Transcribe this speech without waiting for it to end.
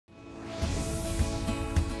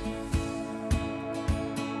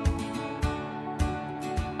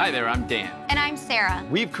Hi there, I'm Dan. And I'm Sarah.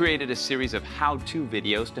 We've created a series of how-to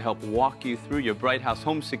videos to help walk you through your Bright House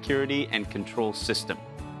home security and control system.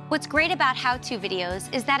 What's great about how-to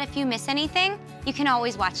videos is that if you miss anything, you can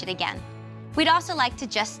always watch it again. We'd also like to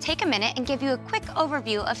just take a minute and give you a quick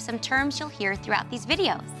overview of some terms you'll hear throughout these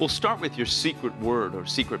videos. We'll start with your secret word or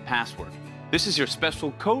secret password. This is your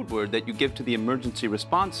special code word that you give to the emergency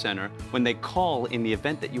response center when they call in the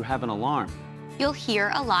event that you have an alarm. You'll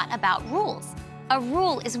hear a lot about rules. A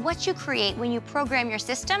rule is what you create when you program your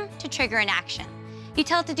system to trigger an action. You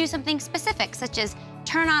tell it to do something specific, such as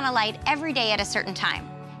turn on a light every day at a certain time.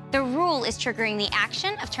 The rule is triggering the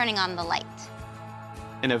action of turning on the light.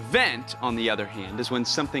 An event, on the other hand, is when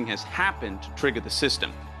something has happened to trigger the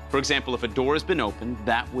system. For example, if a door has been opened,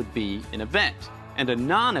 that would be an event. And a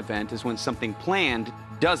non-event is when something planned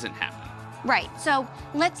doesn't happen. Right, so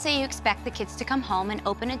let's say you expect the kids to come home and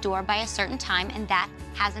open a door by a certain time, and that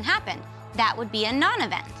hasn't happened. That would be a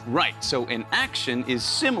non-event. Right, so an action is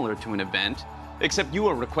similar to an event, except you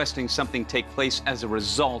are requesting something take place as a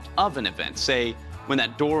result of an event. Say, when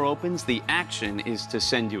that door opens, the action is to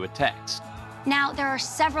send you a text. Now, there are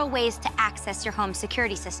several ways to access your home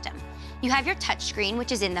security system. You have your touchscreen,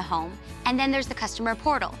 which is in the home, and then there's the customer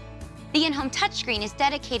portal. The in-home touchscreen is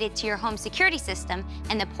dedicated to your home security system,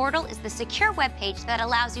 and the portal is the secure web page that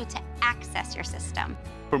allows you to access your system.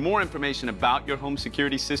 For more information about your home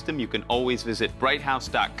security system, you can always visit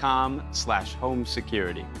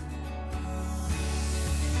brighthouse.com/homesecurity.